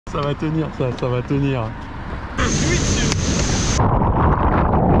Ça va tenir, ça va tenir.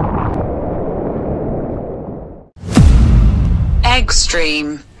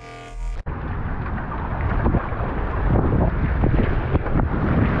 EggStream.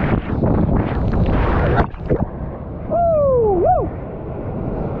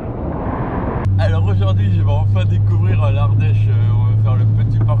 Alors aujourd'hui je vais enfin découvrir l'Ardèche. On va faire le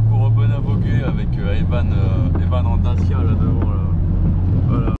petit parcours bon à voguer avec Evan en Dacia là devant là.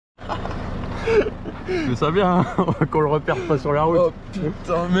 Voilà. C'est ça bien hein, qu'on le repère pas sur la route. Oh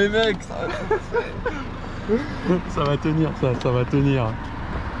putain mais mec ça va tenir, ça va tenir.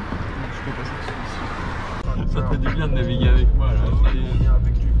 Ça fait du bien de naviguer avec moi là.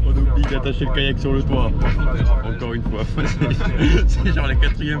 On oublie d'attacher le kayak sur le toit. Encore une fois. C'est genre la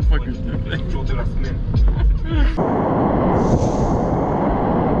 4e fois que je le fais. Jour de la semaine.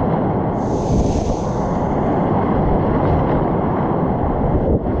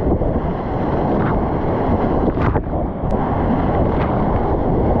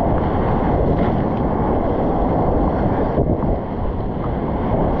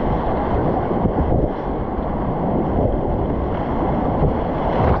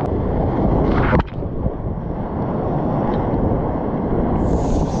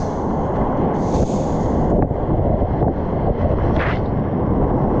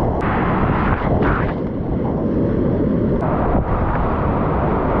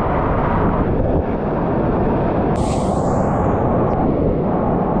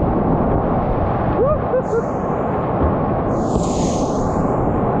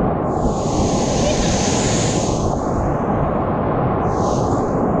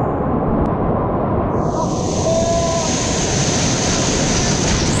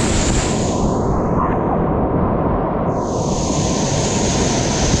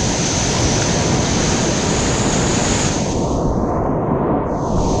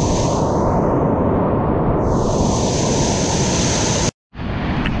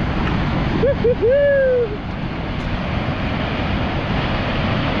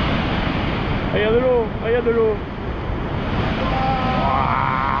 Regarde de l'eau, regarde de l'eau.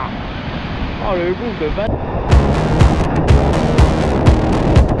 Oh le goût de batte.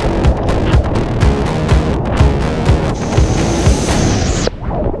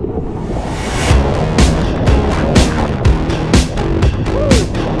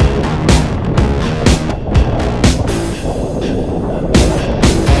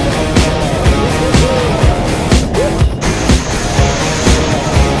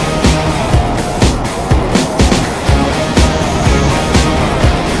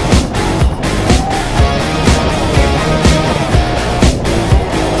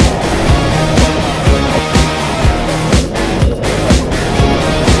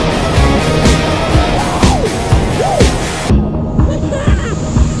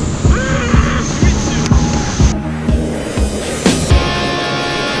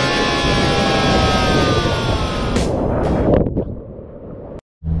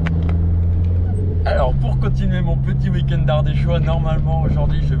 Alors pour continuer mon petit week-end d'Ardéchois, normalement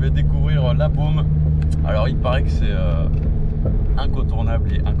aujourd'hui je vais découvrir la Beaume. Alors il paraît que c'est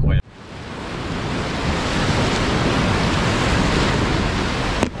incontournable et incroyable.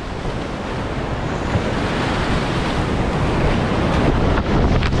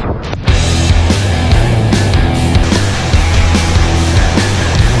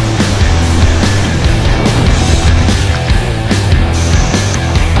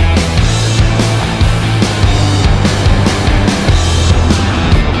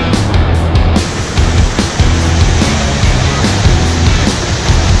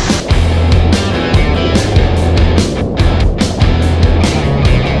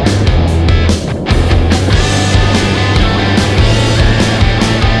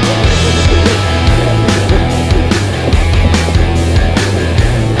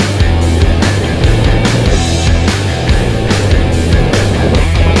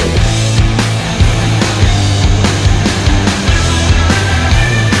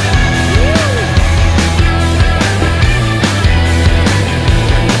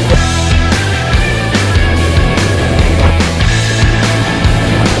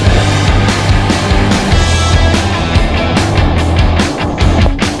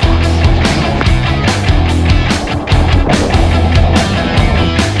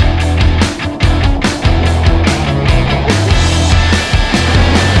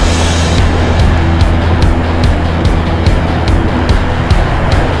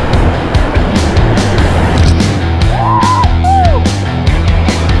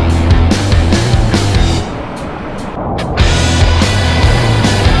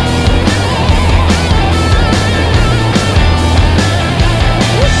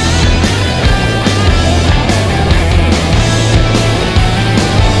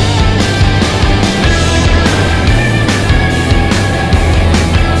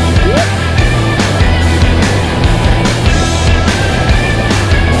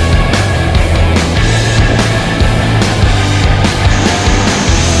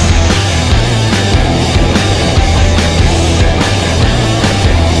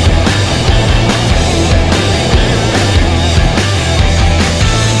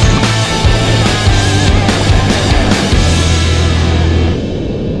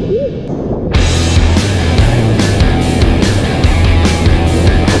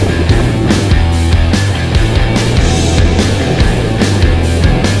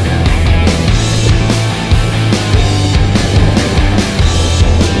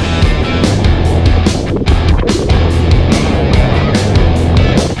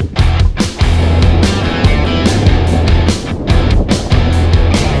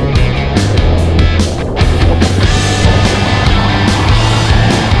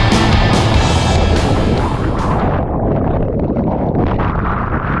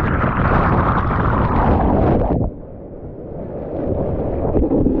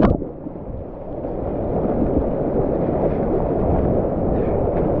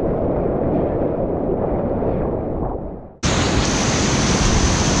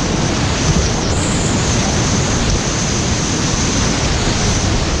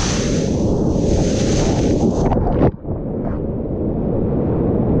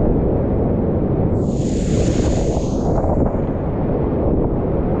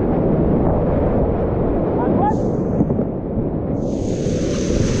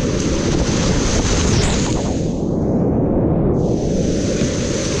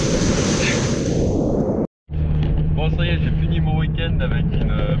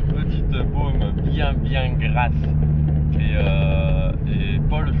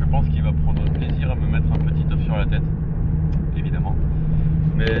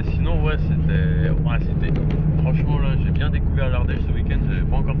 sinon ouais c'était franchement là j'ai bien découvert l'Ardèche ce week-end, j'avais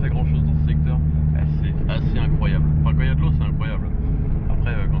pas encore fait grand chose dans ce secteur. C'est assez incroyable. Enfin quand il y a de l'eau c'est incroyable.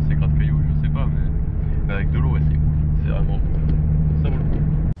 Après quand c'est gratte caillou je sais pas mais avec de l'eau ouais, c'est cool. C'est vraiment ça vaut le coup.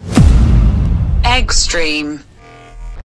 EggStream.